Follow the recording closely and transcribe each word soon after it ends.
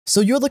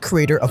So you're the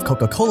creator of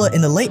Coca-Cola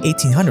in the late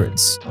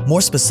 1800s.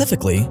 More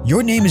specifically,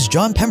 your name is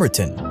John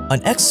Pemberton,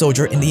 an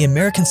ex-soldier in the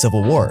American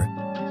Civil War.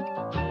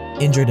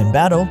 Injured in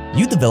battle,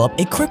 you develop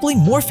a crippling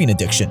morphine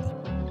addiction.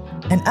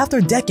 And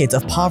after decades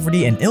of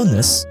poverty and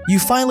illness, you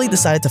finally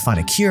decided to find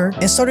a cure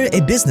and started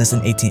a business in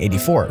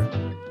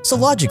 1884. So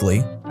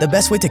logically, the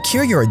best way to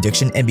cure your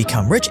addiction and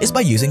become rich is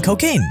by using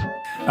cocaine.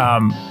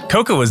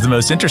 Coca was the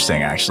most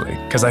interesting, actually,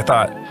 because I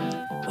thought,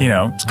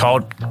 it's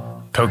called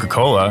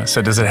Coca-Cola,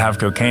 so does it have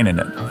cocaine in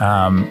it?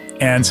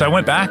 And so I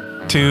went back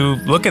to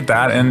look at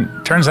that, and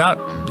turns out,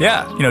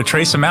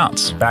 trace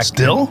amounts back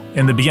still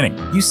in the beginning.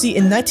 You see,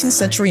 in 19th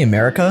century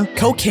America,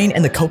 cocaine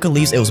and the coca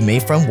leaves it was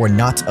made from were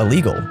not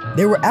illegal.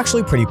 They were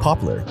actually pretty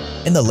popular.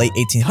 In the late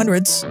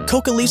 1800s,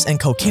 coca leaves and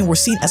cocaine were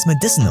seen as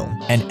medicinal,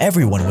 and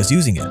everyone was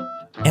using it.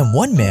 And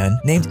one man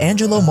named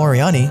Angelo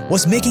Moriani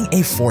was making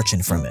a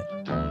fortune from it.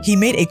 He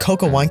made a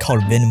coca wine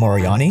called Vin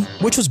Moriani,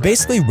 which was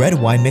basically red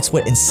wine mixed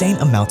with insane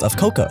amounts of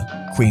coca.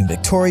 Queen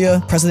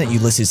Victoria, President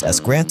Ulysses S.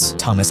 Grant,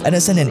 Thomas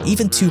Edison, and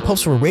even two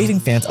popes were raving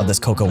fans of this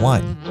coca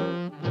wine.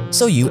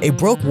 So you, a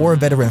broke war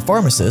veteran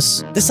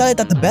pharmacist, decided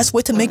that the best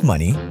way to make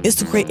money is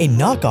to create a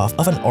knockoff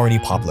of an already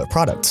popular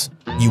product.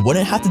 You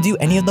wouldn't have to do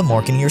any of the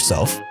marketing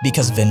yourself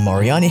because Vin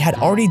Moriani had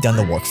already done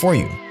the work for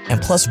you.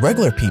 And plus,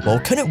 regular people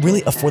couldn't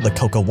really afford the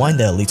coca wine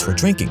that elites were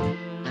drinking.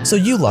 So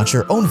you launched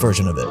your own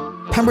version of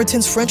it,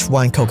 Pemberton's French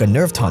Wine Coca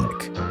Nerve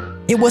Tonic.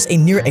 It was a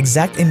near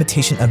exact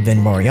imitation of Vin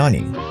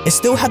Moriani. It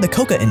still had the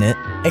coca in it,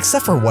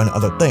 except for one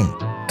other thing,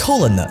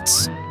 cola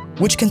nuts,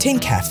 which contain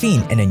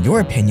caffeine and in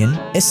your opinion,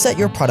 it set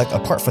your product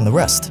apart from the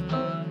rest.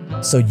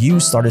 So you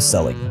started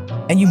selling,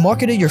 and you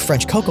marketed your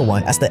French coca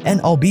wine as the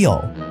end-all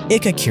be-all.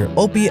 It could cure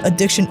opiate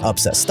addiction,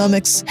 upset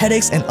stomachs,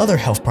 headaches, and other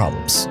health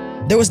problems.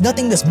 There was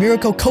nothing this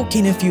miracle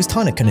cocaine-infused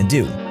tonic couldn't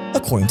do,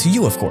 according to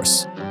you of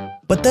course.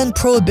 But then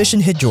Prohibition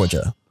hit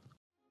Georgia.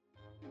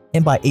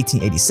 And by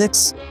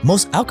 1886,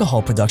 most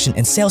alcohol production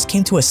and sales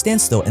came to a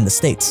standstill in the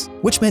States,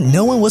 which meant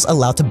no one was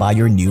allowed to buy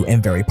your new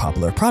and very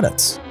popular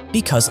products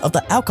because of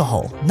the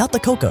alcohol, not the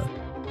coca.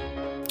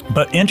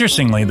 But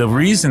interestingly, the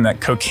reason that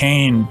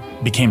cocaine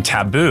became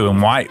taboo and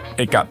why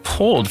it got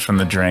pulled from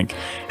the drink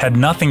had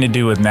nothing to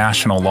do with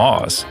national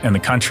laws in the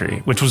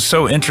country, which was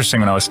so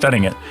interesting when I was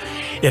studying it.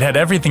 It had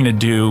everything to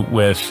do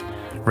with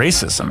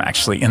racism,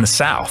 actually, in the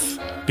South,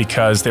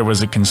 because there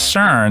was a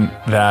concern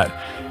that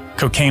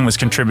cocaine was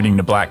contributing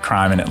to black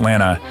crime in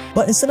Atlanta.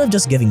 But instead of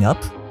just giving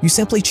up, you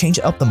simply changed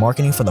up the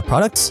marketing for the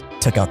products,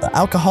 took out the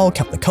alcohol,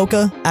 kept the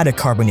coca, added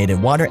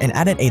carbonated water, and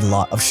added a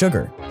lot of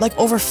sugar, like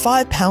over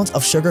 5 pounds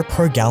of sugar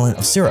per gallon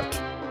of syrup.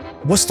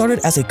 What started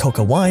as a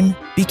coca wine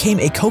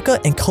became a coca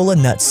and cola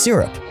nut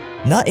syrup,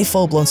 not a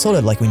full-blown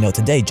soda like we know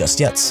today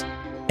just yet.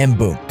 And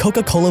boom,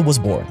 Coca-Cola was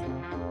born.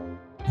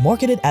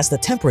 Marketed as the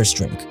temperance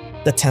drink,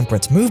 the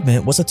temperance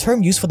movement was a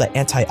term used for the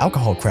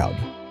anti-alcohol crowd.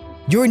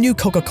 Your new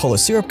Coca-Cola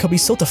syrup could be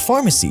sold to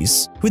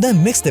pharmacies, who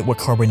then mixed it with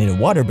carbonated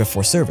water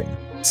before serving.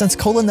 Since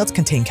cola nuts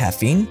contain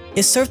caffeine,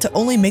 it served to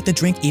only make the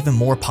drink even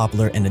more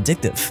popular and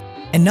addictive.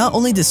 And not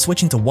only did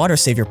switching to water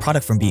save your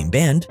product from being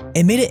banned,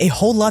 it made it a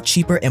whole lot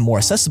cheaper and more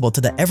accessible to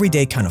the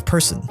everyday kind of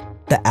person.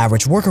 The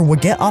average worker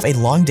would get off a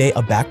long day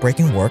of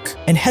backbreaking work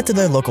and head to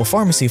their local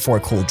pharmacy for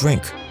a cool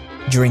drink.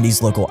 During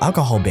these local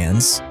alcohol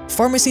bans,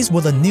 pharmacies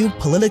were the new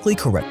politically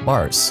correct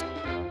bars.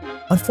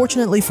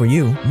 Unfortunately for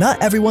you,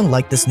 not everyone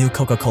liked this new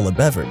Coca-Cola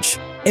beverage.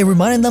 It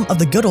reminded them of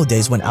the good old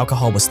days when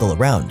alcohol was still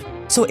around.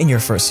 So in your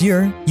first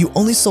year, you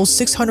only sold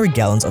 600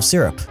 gallons of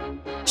syrup.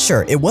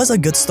 Sure, it was a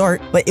good start,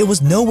 but it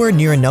was nowhere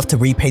near enough to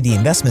repay the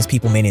investments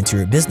people made into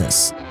your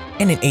business.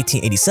 And in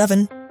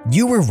 1887,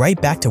 you were right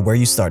back to where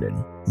you started,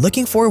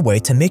 looking for a way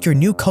to make your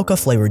new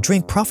coca-flavored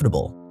drink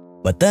profitable.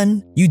 But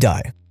then, you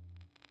die.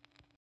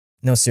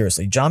 No,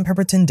 seriously, John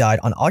Pemberton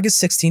died on August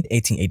 16,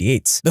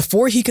 1888,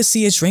 before he could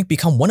see his drink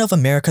become one of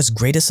America's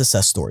greatest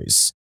success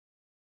stories.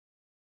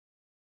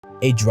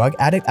 A drug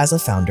addict as a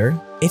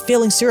founder, a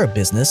failing syrup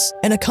business,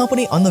 and a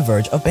company on the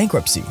verge of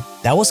bankruptcy.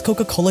 That was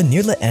Coca-Cola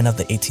near the end of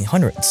the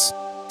 1800s.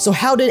 So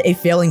how did a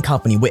failing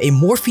company with a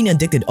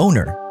morphine-addicted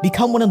owner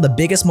become one of the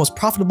biggest, most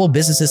profitable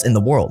businesses in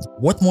the world,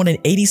 worth more than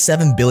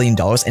 $87 billion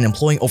and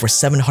employing over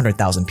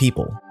 700,000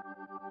 people?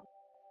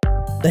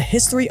 The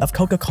history of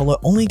Coca-Cola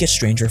only gets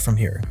stranger from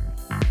here.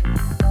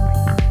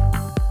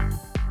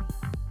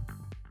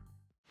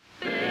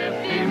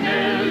 50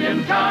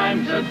 million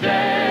times a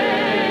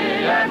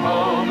day, at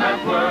home,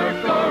 at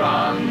work, or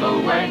on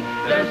the way.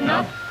 There's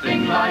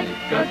nothing like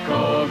a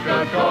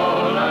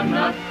Coca-Cola,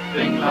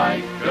 nothing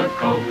like a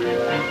Coke.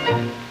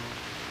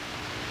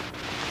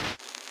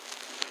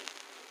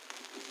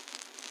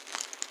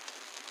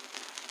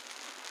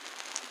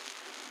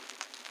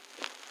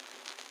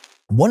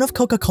 One of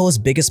Coca-Cola's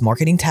biggest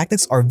marketing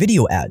tactics are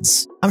video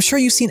ads. I'm sure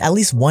you've seen at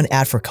least one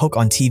ad for Coke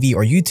on TV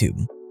or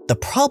YouTube. The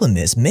problem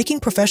is, making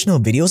professional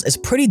videos is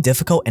pretty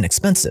difficult and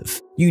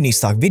expensive. You need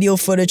stock video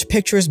footage,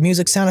 pictures,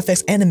 music, sound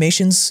effects,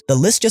 animations, the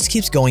list just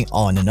keeps going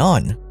on and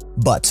on.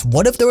 But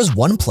what if there was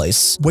one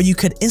place where you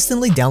could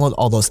instantly download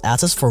all those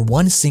assets for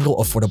one single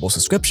affordable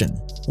subscription?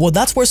 Well,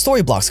 that's where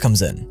Storyblocks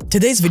comes in.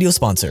 Today's video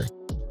sponsor.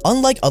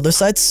 Unlike other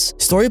sites,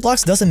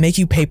 Storyblocks doesn't make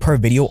you pay per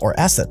video or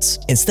assets.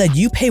 Instead,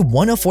 you pay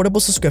one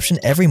affordable subscription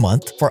every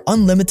month for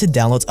unlimited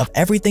downloads of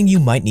everything you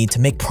might need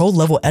to make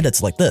pro-level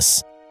edits like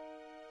this.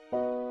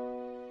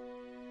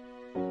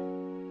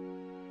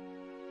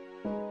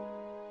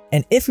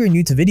 And if you're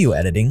new to video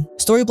editing,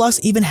 Storyblocks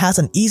even has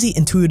an easy,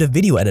 intuitive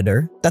video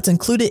editor that's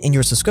included in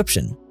your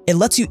subscription. It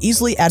lets you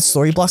easily add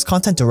Storyblocks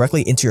content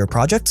directly into your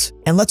project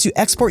and lets you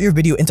export your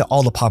video into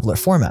all the popular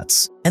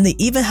formats. And they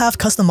even have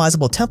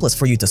customizable templates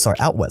for you to start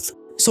out with.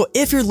 So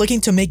if you're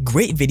looking to make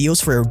great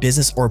videos for your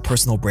business or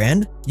personal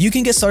brand, you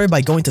can get started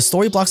by going to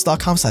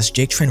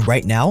storyblocks.com/JakeTrain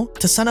right now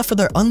to sign up for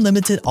their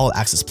unlimited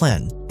all-access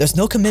plan. There's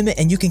no commitment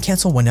and you can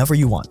cancel whenever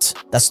you want.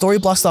 That's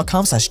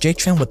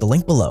storyblocks.com/JakeTrain with the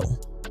link below.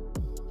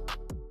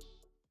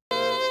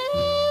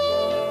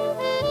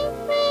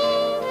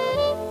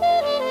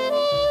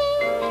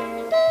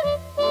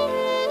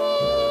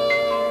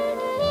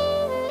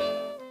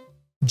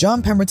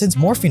 John Pemberton's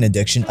morphine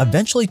addiction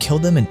eventually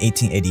killed him in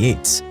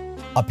 1888.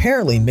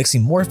 Apparently,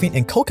 mixing morphine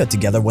and coca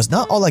together was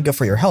not all that good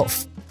for your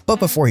health. But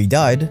before he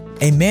died,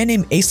 a man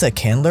named Asa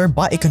Candler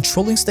bought a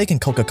controlling stake in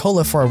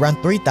Coca-Cola for around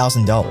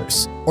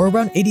 $3,000, or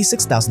around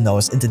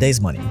 $86,000 in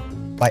today's money.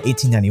 By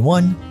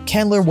 1891,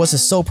 Candler was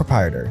his sole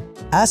proprietor.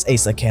 As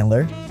Asa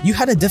Candler, you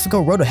had a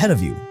difficult road ahead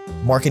of you.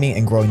 Marketing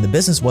and growing the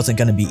business wasn't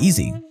going to be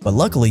easy, but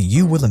luckily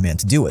you were the man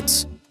to do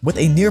it. With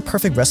a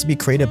near-perfect recipe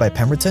created by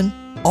Pemberton,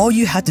 all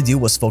you had to do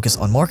was focus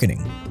on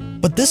marketing.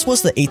 But this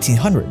was the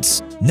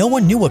 1800s. No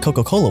one knew what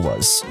Coca-Cola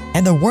was,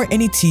 and there weren't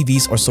any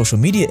TVs or social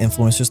media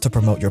influencers to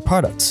promote your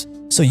product.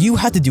 So you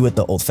had to do it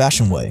the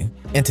old-fashioned way.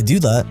 And to do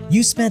that,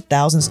 you spent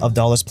thousands of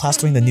dollars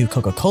plastering the new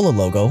Coca-Cola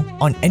logo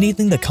on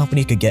anything the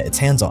company could get its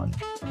hands on.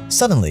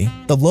 Suddenly,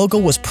 the logo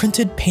was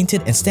printed,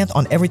 painted, and stamped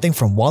on everything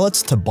from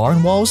wallets to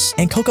barn walls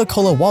and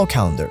Coca-Cola wall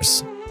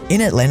calendars.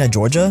 In Atlanta,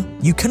 Georgia,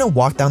 you couldn't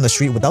walk down the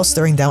street without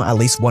staring down at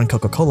least one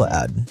Coca-Cola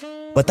ad.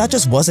 But that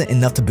just wasn't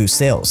enough to boost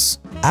sales.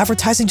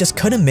 Advertising just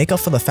couldn't make up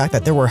for the fact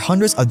that there were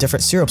hundreds of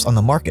different syrups on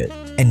the market,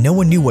 and no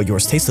one knew what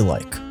yours tasted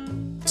like.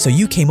 So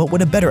you came up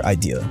with a better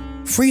idea: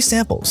 free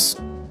samples.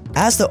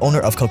 As the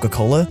owner of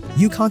Coca-Cola,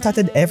 you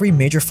contacted every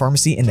major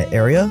pharmacy in the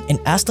area and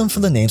asked them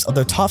for the names of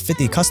their top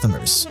 50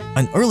 customers,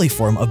 an early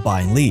form of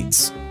buying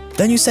leads.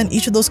 Then you sent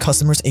each of those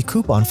customers a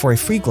coupon for a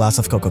free glass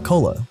of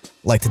Coca-Cola.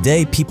 Like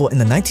today, people in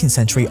the 19th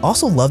century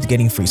also loved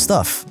getting free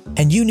stuff,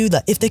 and you knew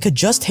that if they could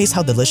just taste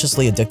how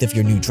deliciously addictive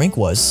your new drink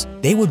was,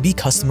 they would be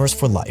customers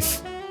for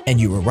life. And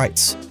you were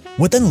right.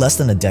 Within less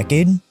than a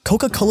decade,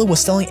 Coca-Cola was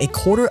selling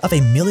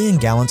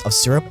 250,000 gallons of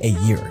syrup a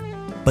year.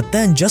 But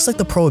then, just like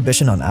the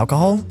prohibition on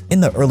alcohol,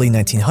 in the early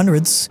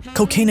 1900s,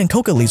 cocaine and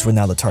coca leaves were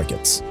now the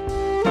targets.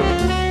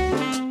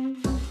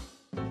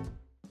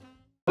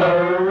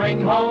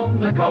 Bring home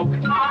the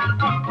Coke,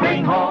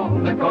 bring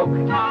home the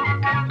Coke.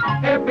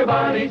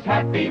 Everybody's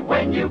happy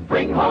when you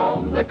bring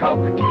home the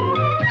Coke.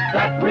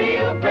 That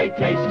real great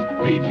taste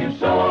leaves you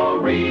so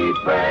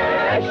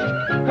refreshed.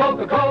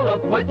 Coca-Cola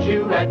puts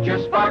you at your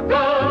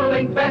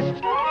sparkling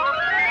best.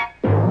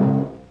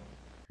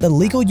 The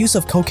legal use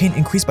of cocaine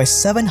increased by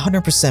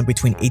 700%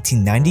 between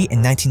 1890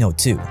 and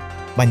 1902.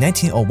 By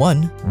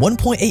 1901,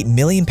 1.8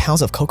 million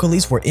pounds of coca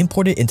leaves were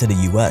imported into the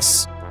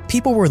US.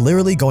 People were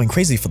literally going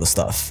crazy for the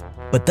stuff.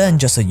 But then,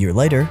 just a year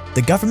later,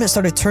 the government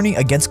started turning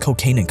against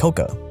cocaine and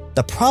coca.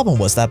 The problem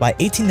was that by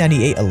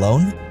 1898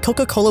 alone,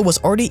 Coca-Cola was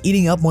already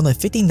eating up more than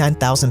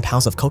 59,000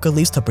 pounds of coca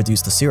leaves to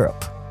produce the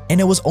syrup, and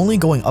it was only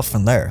going up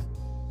from there.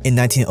 In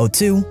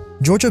 1902,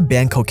 Georgia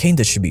banned cocaine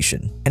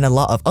distribution, and a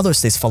lot of other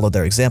states followed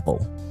their example.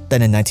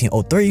 Then in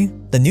 1903,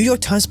 the New York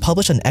Times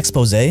published an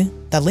expose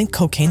that linked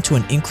cocaine to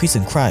an increase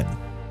in crime.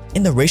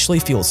 In the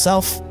racially fueled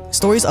South,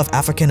 stories of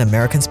African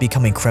Americans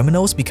becoming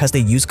criminals because they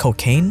used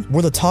cocaine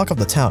were the talk of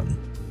the town.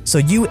 So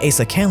you,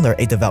 Asa Candler,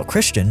 a devout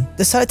Christian,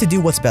 decided to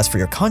do what's best for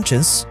your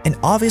conscience and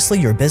obviously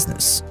your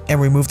business, and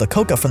remove the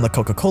coca from the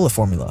Coca-Cola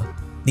formula.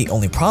 The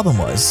only problem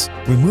was,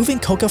 removing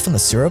coca from the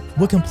syrup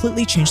would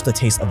completely change the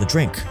taste of the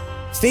drink.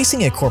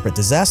 Facing a corporate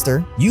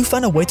disaster, you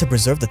found a way to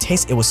preserve the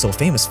taste it was so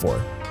famous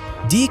for: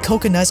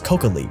 decoconized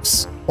coca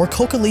leaves, or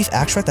coca leaf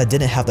extract that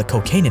didn't have the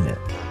cocaine in it.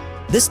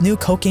 This new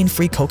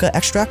cocaine-free coca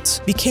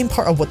extract became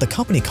part of what the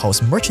company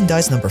calls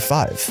merchandise number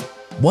 5.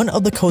 One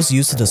of the codes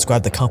used to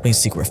describe the company's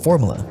secret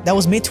formula that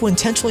was made to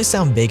intentionally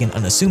sound vague and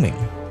unassuming.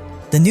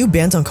 The new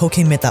bans on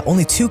cocaine meant that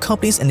only 2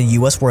 companies in the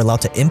US were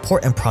allowed to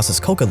import and process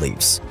coca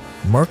leaves: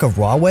 Merck of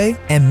Rahway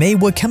and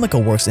Maywood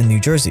Chemical Works in New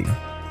Jersey.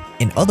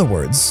 In other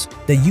words,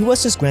 the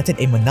US just granted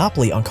a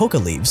monopoly on coca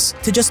leaves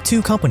to just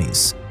 2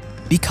 companies.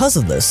 Because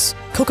of this,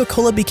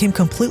 Coca-Cola became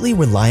completely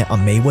reliant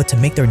on Maywood to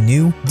make their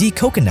new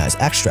decoconized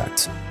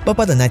extract. But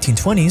by the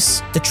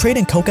 1920s, the trade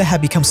in coca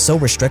had become so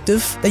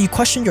restrictive that you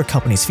questioned your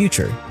company's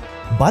future.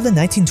 By the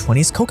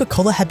 1920s,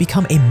 Coca-Cola had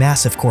become a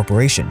massive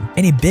corporation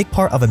and a big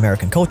part of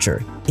American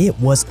culture. It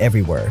was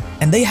everywhere,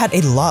 and they had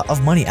a lot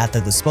of money at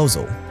their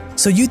disposal.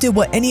 So you did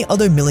what any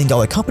other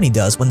million-dollar company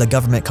does when the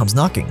government comes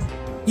knocking.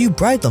 You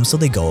bribe them so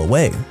they go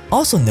away,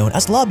 also known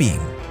as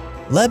lobbying.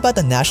 Led by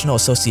the National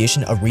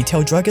Association of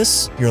Retail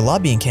Druggists, your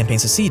lobbying campaign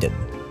succeeded.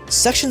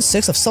 Section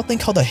 6 of something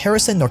called the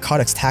Harrison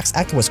Narcotics Tax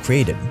Act was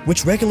created,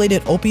 which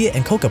regulated opiate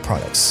and coca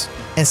products.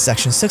 And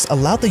Section 6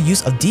 allowed the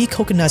use of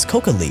decoconized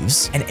coca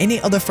leaves and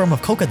any other form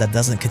of coca that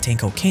doesn't contain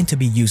cocaine to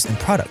be used in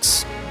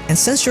products. And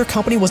since your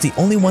company was the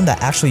only one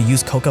that actually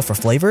used coca for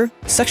flavor,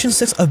 Section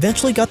 6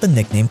 eventually got the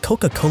nickname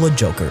Coca-Cola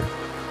Joker.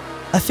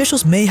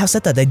 Officials may have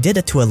said that they did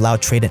it to allow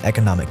trade and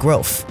economic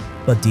growth,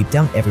 but deep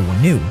down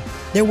everyone knew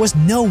there was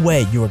no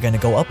way you were going to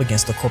go up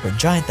against the corporate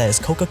giant that is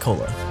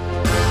Coca-Cola.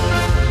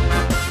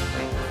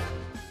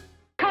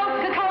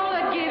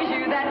 Coca-Cola gives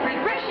you that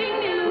refreshing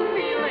new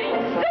feeling.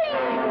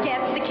 Sing!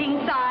 Gets the king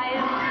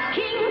size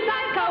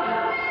Coke.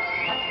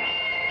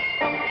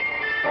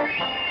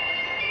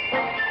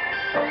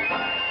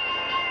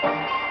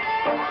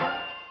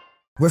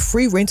 With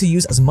free reign to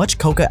use as much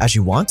coca as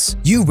you want,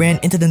 you ran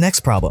into the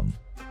next problem: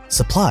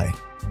 supply.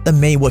 The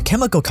Maywood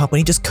Chemical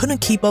Company just couldn't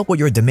keep up with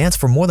your demands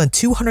for more than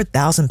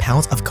 200,000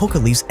 pounds of coca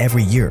leaves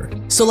every year.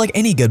 So like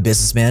any good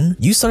businessman,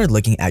 you started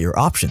looking at your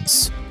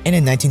options. And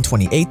in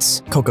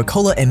 1928,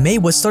 Coca-Cola and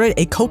Maywood started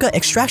a coca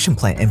extraction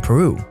plant in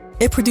Peru.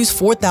 It produced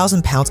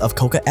 4,000 pounds of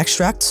coca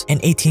extract and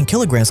 18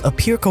 kilograms of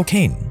pure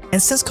cocaine.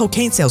 And since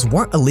cocaine sales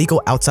weren't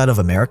illegal outside of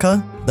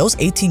America, those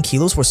 18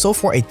 kilos were sold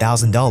for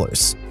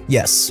 $1,000.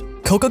 Yes,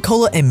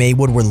 Coca-Cola and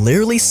Maywood were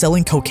literally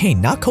selling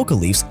cocaine, not coca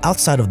leaves,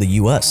 outside of the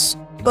US.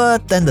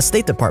 But then the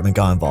State Department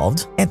got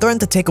involved and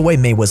threatened to take away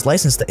Maywood's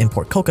license to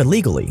import coca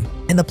legally,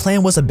 and the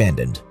plan was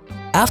abandoned.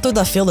 After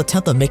that failed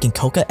attempt of making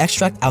coca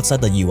extract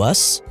outside the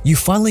US, you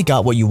finally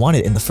got what you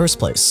wanted in the first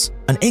place: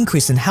 an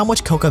increase in how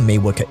much coca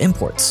Maywood could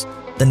import.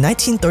 The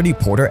 1930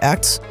 Porter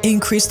Act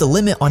increased the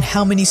limit on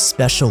how many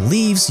special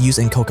leaves used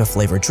in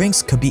coca-flavored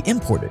drinks could be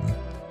imported.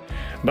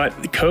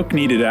 But Coke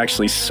needed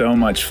actually so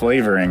much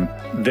flavoring.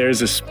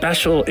 There's a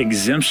special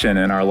exemption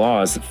in our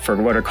laws for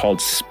what are called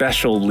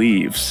special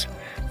leaves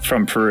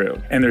from Peru.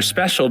 And they're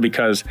special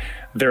because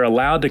they're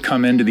allowed to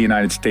come into the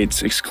United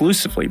States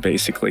exclusively,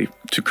 basically,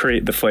 to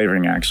create the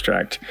flavoring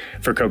extract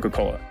for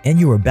Coca-Cola. And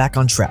you were back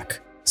on track.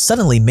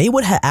 Suddenly,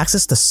 Maywood had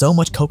access to so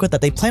much coca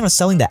that they planned on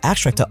selling the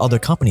extract to other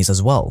companies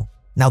as well.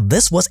 Now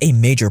this was a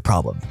major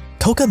problem.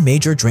 Coca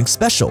made your drink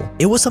special.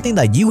 It was something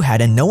that you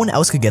had and no one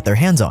else could get their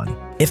hands on.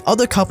 If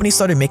other companies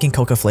started making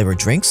coca-flavored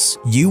drinks,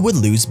 you would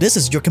lose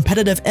business. Your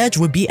competitive edge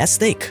would be at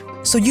stake.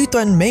 So you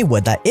threatened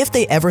Maywood that if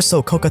they ever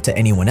sold coca to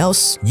anyone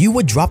else, you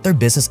would drop their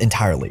business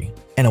entirely.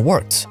 And it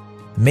worked.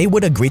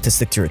 Maywood agreed to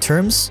stick to your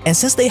terms, and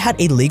since they had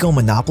a legal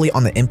monopoly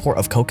on the import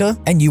of coca,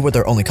 and you were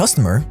their only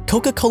customer,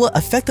 Coca-Cola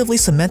effectively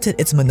cemented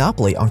its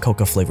monopoly on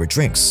coca-flavored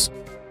drinks.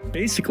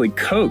 Basically,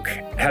 Coke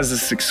has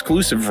this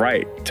exclusive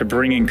right to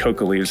bringing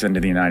coca leaves into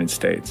the United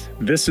States.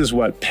 This is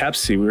what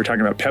Pepsi, we were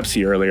talking about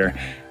Pepsi earlier,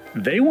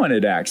 they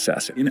wanted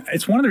access.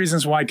 It's one of the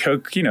reasons why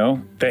Coke,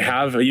 they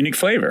have a unique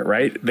flavor,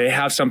 right? They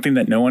have something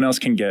that no one else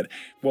can get.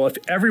 Well, if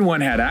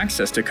everyone had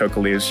access to coca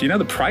leaves,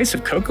 the price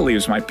of coca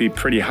leaves might be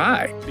pretty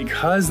high.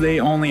 Because they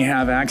only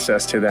have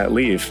access to that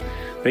leaf,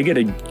 they get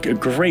a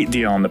great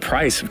deal on the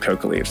price of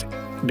coca leaves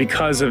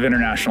because of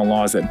international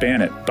laws that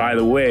ban it, by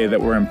the way,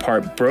 that were in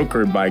part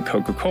brokered by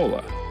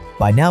Coca-Cola.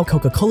 By now,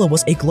 Coca-Cola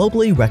was a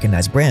globally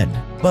recognized brand,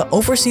 but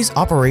overseas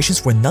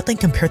operations were nothing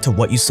compared to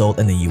what you sold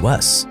in the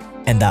US.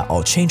 And that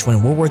all changed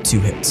when World War II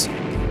hit.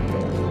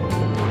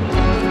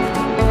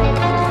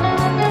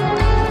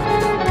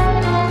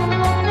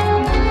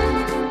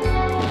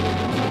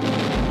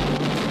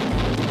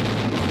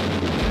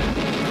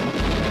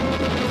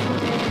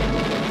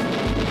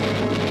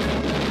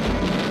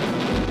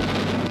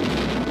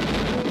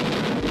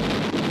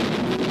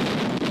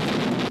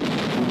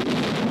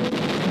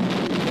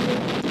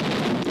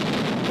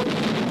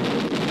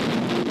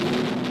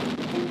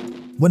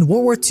 When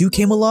World War II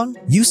came along,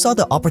 you saw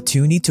the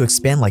opportunity to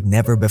expand like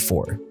never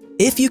before.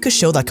 If you could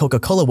show that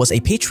Coca-Cola was a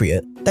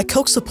patriot, that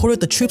Coke supported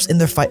the troops in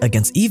their fight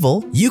against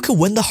evil, you could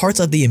win the hearts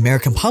of the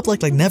American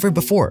public like never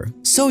before.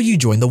 So you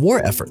joined the war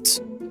effort.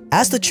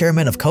 As the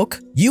chairman of Coke,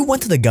 you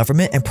went to the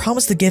government and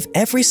promised to give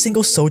every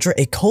single soldier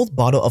a cold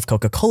bottle of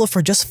Coca-Cola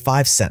for just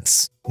 5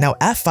 cents. Now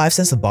at 5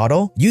 cents a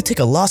bottle, you take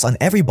a loss on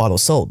every bottle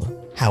sold.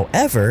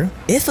 However,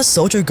 if a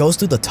soldier goes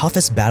through the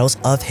toughest battles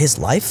of his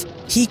life,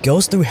 he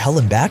goes through hell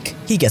and back,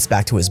 he gets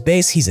back to his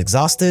base, he's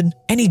exhausted,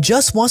 and he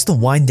just wants to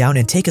wind down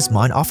and take his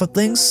mind off of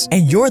things,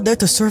 and you're there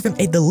to serve him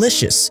a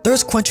delicious,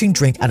 thirst-quenching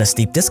drink at a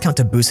steep discount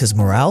to boost his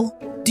morale?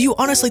 Do you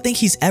honestly think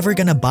he's ever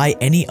gonna buy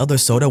any other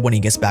soda when he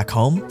gets back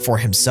home, for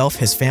himself,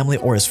 his family,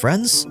 or his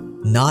friends?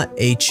 Not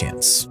a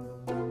chance.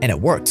 And it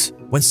worked.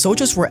 When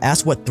soldiers were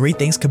asked what 3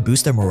 things could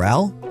boost their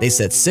morale, they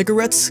said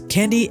cigarettes,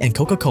 candy, and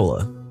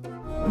Coca-Cola.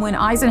 When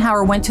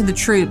Eisenhower went to the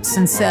troops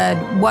and said,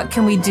 what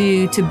can we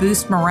do to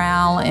boost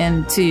morale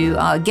and to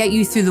get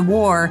you through the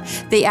war,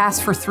 they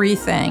asked for 3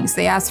 things.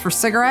 They asked for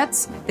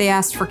cigarettes, they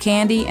asked for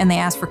candy, and they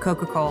asked for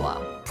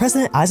Coca-Cola.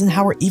 President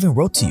Eisenhower even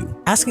wrote to you,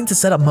 asking to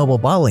set up mobile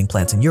bottling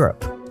plants in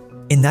Europe.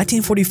 In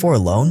 1944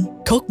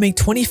 alone, Coke made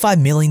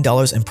 $25 million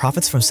in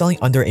profits from selling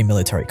under a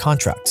military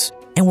contract.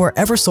 And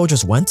wherever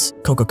soldiers went,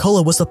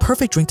 Coca-Cola was the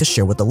perfect drink to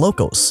share with the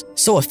locals.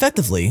 So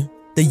effectively,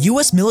 the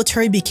US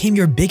military became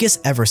your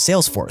biggest ever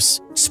sales force,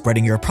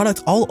 spreading your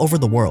product all over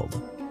the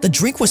world. The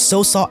drink was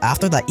so sought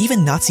after that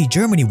even Nazi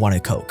Germany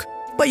wanted Coke.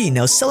 But you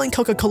know, selling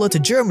Coca-Cola to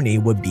Germany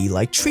would be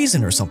like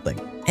treason or something,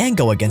 and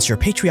go against your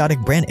patriotic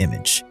brand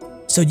image.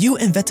 So you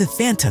invented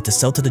Fanta to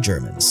sell to the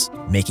Germans,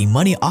 making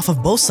money off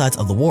of both sides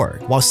of the war,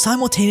 while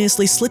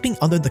simultaneously slipping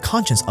under the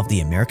conscience of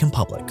the American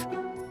public.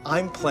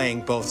 I'm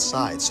playing both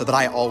sides so that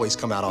I always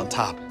come out on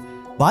top.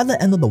 By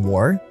the end of the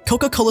war,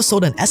 Coca-Cola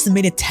sold an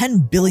estimated 10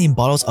 billion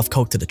bottles of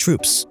Coke to the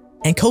troops,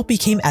 and Coke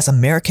became as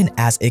American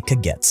as it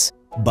could get.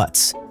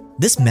 But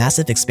this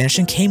massive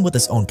expansion came with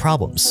its own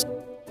problems.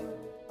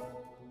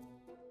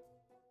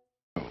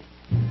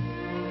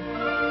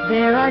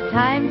 There are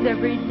times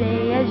every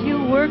day as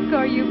you work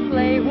or you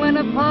play when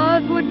a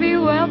pause would be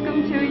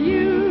welcome to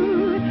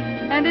you.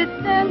 And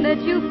it's then that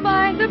you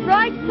find a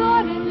bright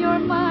thought in your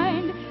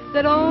mind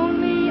that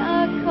only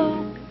a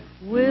Coke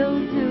will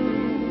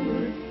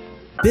do.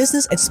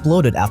 Business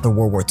exploded after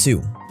World War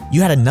II.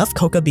 You had enough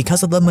coca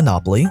because of the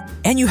monopoly,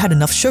 and you had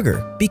enough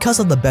sugar because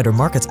of the better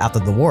markets after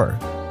the war.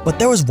 But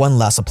there was one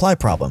last supply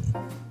problem: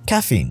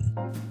 caffeine.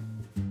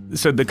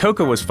 So the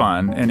coca was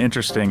fun and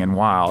interesting and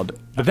wild,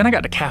 but then I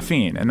got to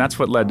caffeine, and that's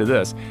what led to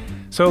this.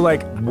 So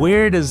like,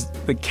 where does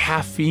the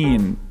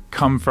caffeine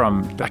come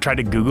from? I tried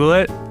to Google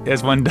it,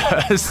 as one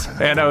does,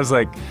 and I was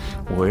like,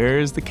 where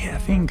does the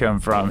caffeine come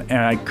from? And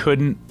I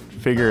couldn't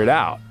figure it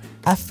out.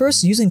 At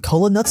first, using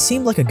cola nuts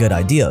seemed like a good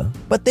idea,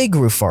 but they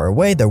grew far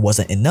away, there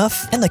wasn't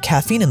enough, and the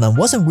caffeine in them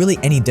wasn't really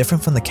any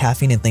different from the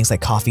caffeine in things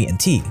like coffee and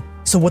tea.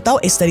 So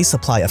without a steady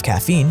supply of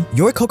caffeine,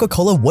 your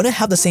Coca-Cola wouldn't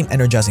have the same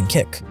energizing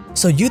kick.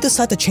 So you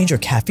decide to change your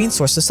caffeine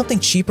source to something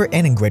cheaper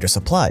and in greater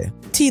supply: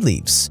 tea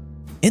leaves.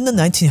 In the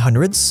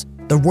 1900s,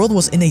 the world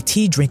was in a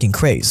tea drinking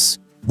craze.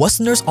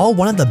 Westerners all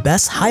wanted the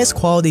best, highest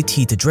quality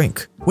tea to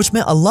drink, which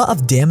meant a lot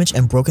of damaged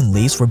and broken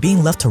leaves were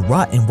being left to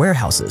rot in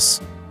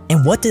warehouses.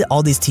 And what did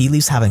all these tea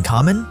leaves have in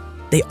common?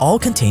 They all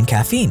contained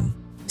caffeine.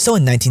 So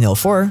in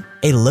 1904,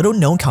 a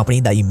little-known company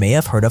that you may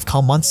have heard of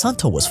called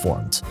Monsanto was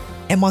formed.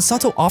 And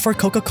Monsanto offered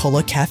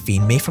Coca-Cola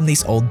caffeine made from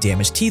these old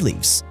damaged tea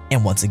leaves.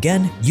 And once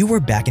again, you were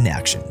back in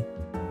action.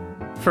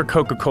 For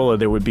Coca-Cola,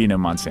 there would be no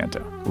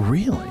Monsanto.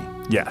 Really?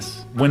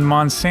 Yes. When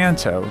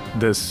Monsanto,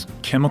 this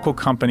chemical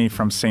company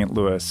from St.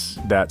 Louis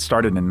that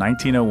started in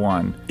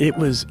 1901, it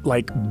was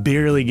like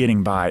barely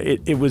getting by.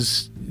 It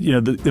was, you know,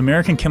 the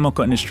American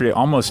chemical industry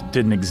almost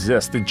didn't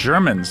exist. The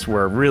Germans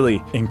were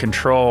really in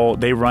control.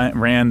 They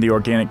ran the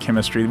organic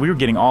chemistry. We were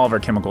getting all of our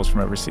chemicals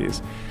from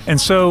overseas.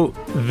 And so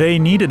they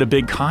needed a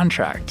big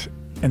contract.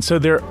 And so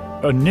their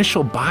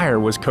initial buyer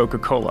was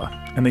Coca-Cola.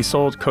 And they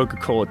sold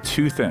Coca-Cola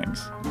two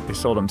things. They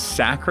sold them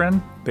saccharin,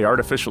 the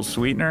artificial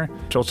sweetener,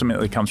 which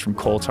ultimately comes from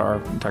coal tar.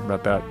 We'll talk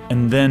about that.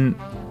 And then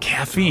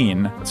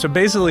caffeine. So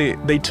basically,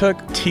 they took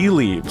tea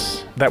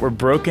leaves that were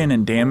broken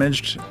and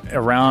damaged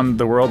around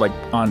the world, like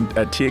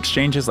at tea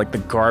exchanges, like the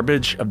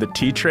garbage of the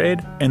tea trade,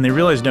 and they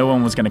realized no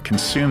one was going to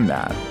consume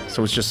that.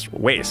 So it was just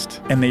waste.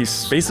 And they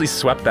basically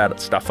swept that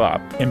stuff up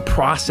and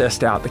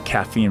processed out the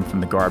caffeine from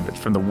the garbage,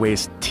 from the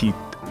waste tea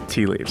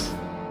leaves.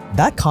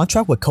 That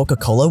contract with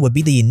Coca-Cola would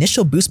be the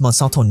initial boost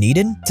Monsanto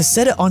needed to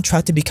set it on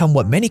track to become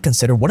what many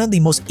consider one of the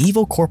most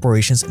evil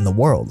corporations in the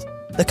world.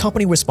 The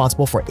company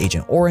responsible for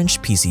Agent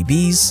Orange,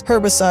 PCBs,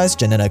 herbicides,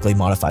 genetically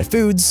modified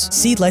foods,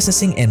 seed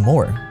licensing, and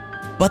more.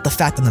 But the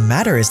fact of the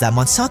matter is that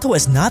Monsanto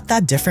is not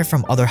that different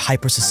from other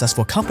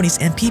hyper-successful companies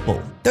and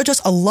people. They're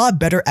just a lot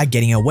better at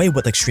getting away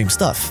with extreme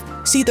stuff.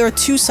 See, there are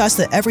two sides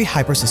to every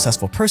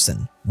hyper-successful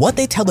person. What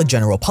they tell the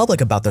general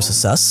public about their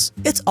success,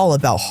 it's all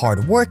about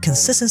hard work,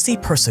 consistency,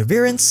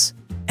 perseverance,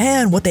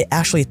 and what they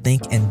actually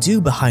think and do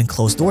behind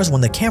closed doors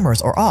when the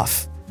cameras are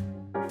off.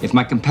 If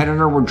my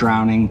competitor were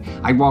drowning,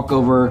 I'd walk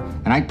over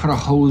and I'd put a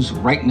hose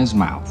right in his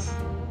mouth.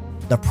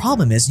 The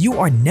problem is you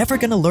are never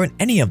going to learn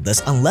any of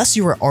this unless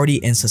you are already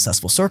in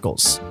successful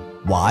circles.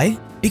 Why?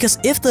 Because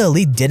if the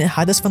elite didn't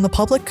hide this from the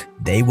public,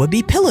 they would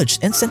be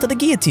pillaged and sent to the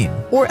guillotine,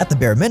 or at the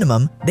bare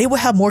minimum, they would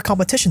have more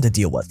competition to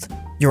deal with.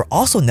 You're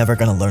also never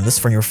going to learn this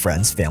from your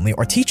friends, family,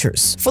 or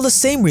teachers, for the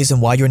same reason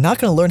why you're not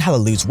going to learn how to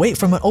lose weight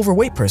from an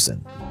overweight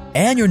person.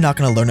 And you're not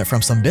going to learn it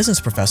from some business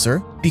professor,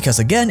 because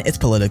again, it's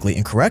politically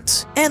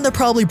incorrect, and they're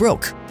probably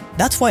broke.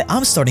 That's why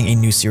I'm starting a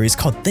new series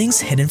called Things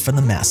Hidden from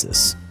the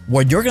Masses,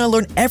 where you're going to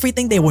learn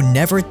everything they will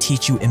never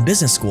teach you in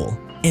business school,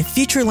 in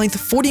feature-length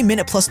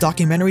 40-minute plus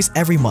documentaries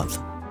every month.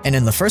 And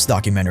in the first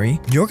documentary,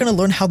 you're going to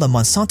learn how the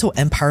Monsanto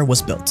empire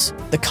was built,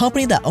 the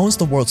company that owns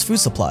the world's food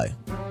supply.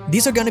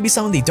 These are going to be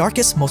some of the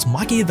darkest, most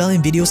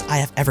Machiavellian videos I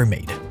have ever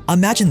made.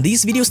 Imagine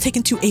these videos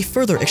taken to a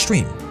further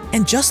extreme.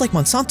 And just like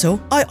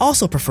Monsanto, I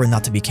also prefer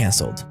not to be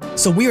cancelled.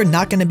 So we are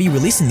not going to be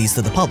releasing these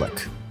to the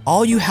public.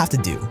 All you have to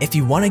do, if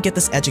you want to get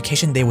this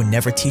education they would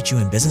never teach you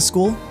in business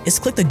school, is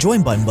click the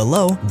join button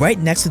below right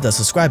next to the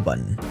subscribe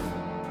button.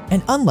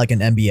 And unlike an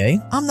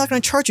MBA, I'm not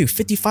going to charge you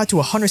 $55,000 to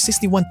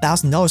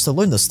 $161,000 to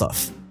learn this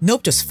stuff.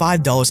 Nope, just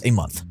 $5 a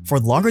month for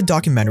longer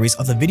documentaries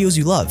of the videos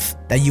you love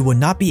that you will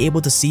not be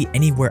able to see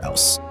anywhere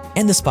else.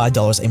 And this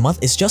 $5 a month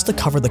is just to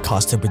cover the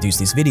cost to produce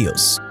these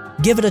videos.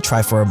 Give it a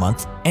try for a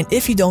month, and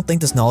if you don't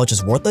think this knowledge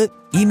is worth it,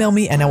 email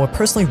me and I will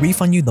personally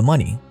refund you the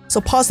money.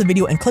 So pause the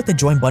video and click the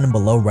join button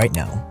below right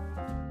now.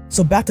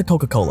 So back to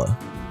Coca-Cola.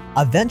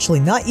 Eventually,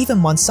 not even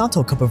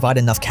Monsanto could provide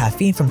enough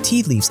caffeine from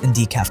tea leaves in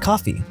decaf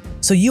coffee.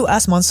 So you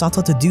asked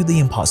Monsanto to do the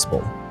impossible,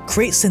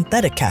 create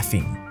synthetic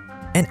caffeine.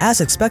 And as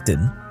expected,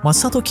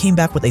 Monsanto came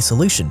back with a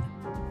solution.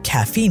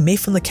 Caffeine made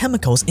from the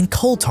chemicals in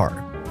coal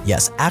tar.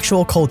 Yes,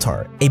 actual coal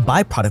tar, a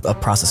byproduct of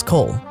processed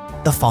coal.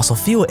 The fossil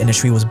fuel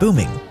industry was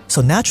booming,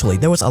 so naturally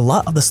there was a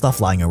lot of the stuff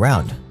lying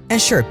around.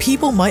 And sure,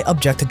 people might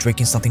object to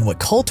drinking something with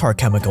coal tar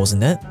chemicals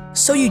in it,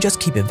 so you just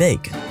keep it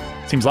vague.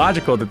 Seems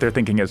logical that they're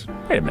thinking is,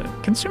 wait a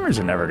minute, consumers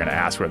are never going to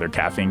ask where their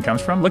caffeine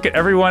comes from. Look at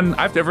everyone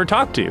I've ever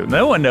talked to.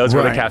 No one knows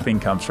where the caffeine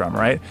comes from,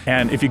 right?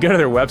 And if you go to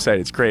their website,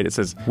 it's great. It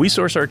says, we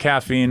source our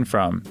caffeine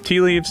from tea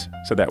leaves,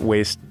 so that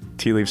waste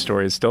tea leaf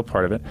story is still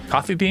part of it.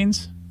 Coffee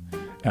beans,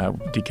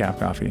 decaf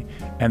coffee,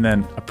 and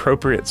then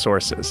appropriate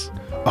sources.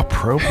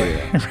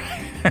 Appropriate?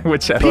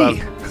 Which I love.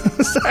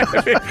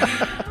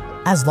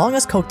 As long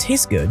as Coke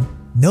tastes good,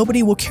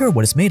 nobody will care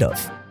what it's made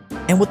of.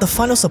 And with the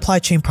final supply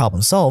chain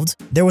problem solved,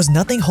 there was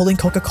nothing holding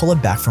Coca-Cola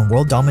back from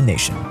world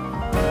domination.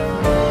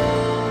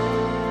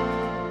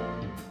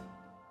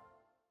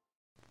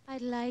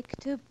 I'd like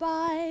to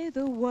buy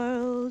the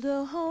world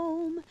a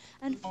home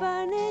and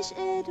furnish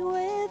it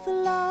with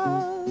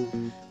love.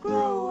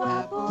 Grow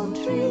apple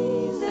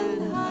trees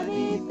and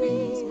honey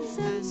bees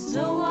and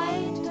snow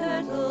white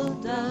turtle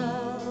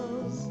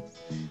doves.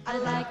 I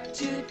like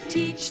to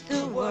teach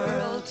the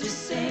world to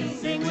sing.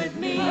 Sing with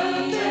me.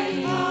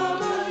 Perfect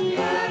harmony.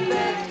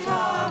 Perfect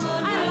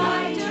harmony. I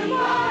like to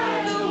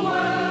buy the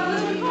world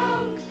a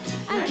Coke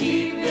and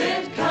keep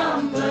it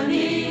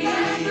company.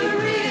 That's the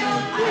real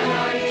thing.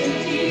 I like to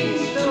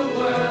teach the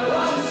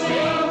world to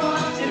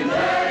sing. In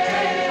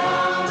perfect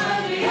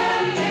harmony.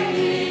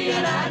 Perfectly.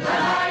 And I'd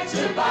like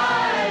to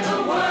buy the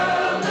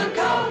world a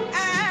Coke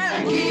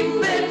and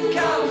keep it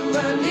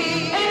company.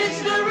 It's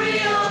the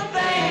real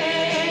thing.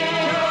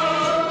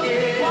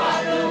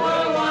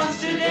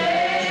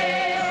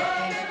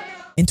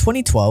 In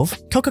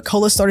 2012,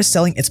 Coca-Cola started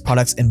selling its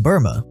products in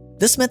Burma.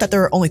 This meant that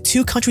there are only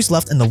 2 countries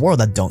left in the world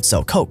that don't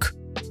sell Coke: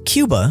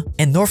 Cuba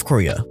and North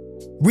Korea.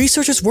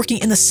 Researchers working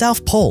in the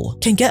South Pole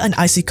can get an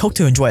icy Coke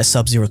to enjoy at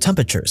sub-zero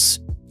temperatures.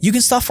 You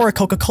can stop for a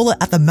Coca-Cola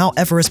at the Mount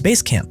Everest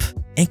base camp.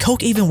 And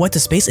Coke even went to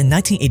space in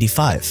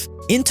 1985.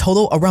 In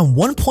total, around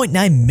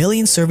 1.9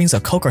 million servings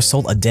of Coke are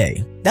sold a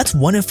day. That's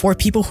 1 in 4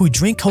 people who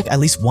drink Coke at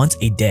least once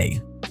a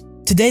day.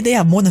 Today, they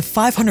have more than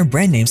 500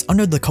 brand names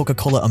under the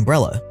Coca-Cola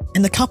umbrella,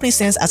 and the company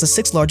stands as the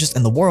 6th largest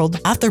in the world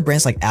after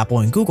brands like Apple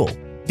and Google,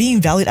 being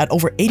valued at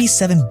over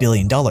 $87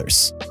 billion.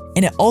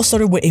 And it all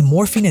started with a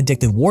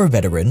morphine-addicted war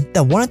veteran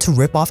that wanted to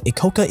rip off a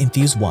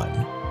coca-infused wine.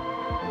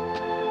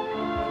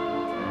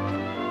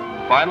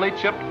 Finely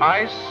chipped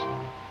ice,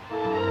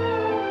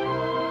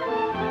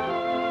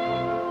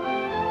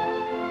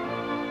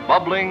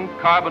 bubbling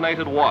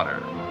carbonated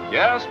water.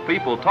 Yes,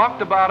 people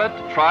talked about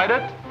it, tried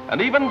it,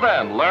 and even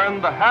then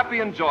learned the happy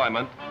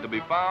enjoyment to be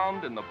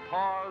found in the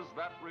pause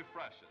that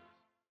refreshes.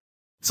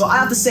 So I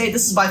have to say,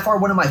 this is by far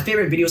one of my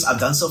favorite videos I've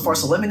done so far,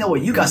 so let me know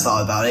what you guys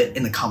thought about it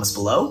in the comments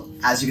below.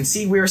 As you can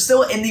see, we are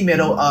still in the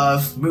middle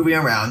of moving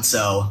around,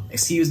 so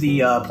excuse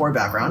the poor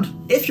background.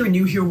 If you're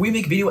new here, we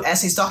make video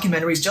essays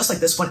documentaries just like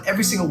this one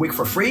every single week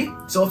for free.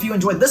 So if you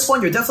enjoyed this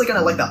one, you're definitely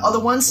gonna like the other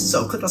ones,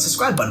 so click that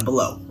subscribe button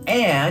below.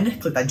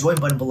 And click that join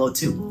button below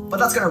too. But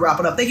that's gonna wrap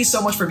it up. Thank you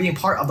so much for being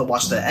part of the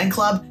Watch to the End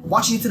Club.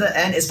 Watching to the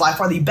end is by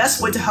far the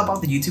best way to help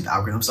out the YouTube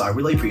algorithm, so I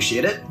really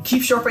appreciate it.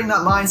 Keep sharpening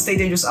that mind, stay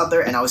dangerous out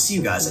there, and I will see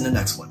you guys in the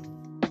next one.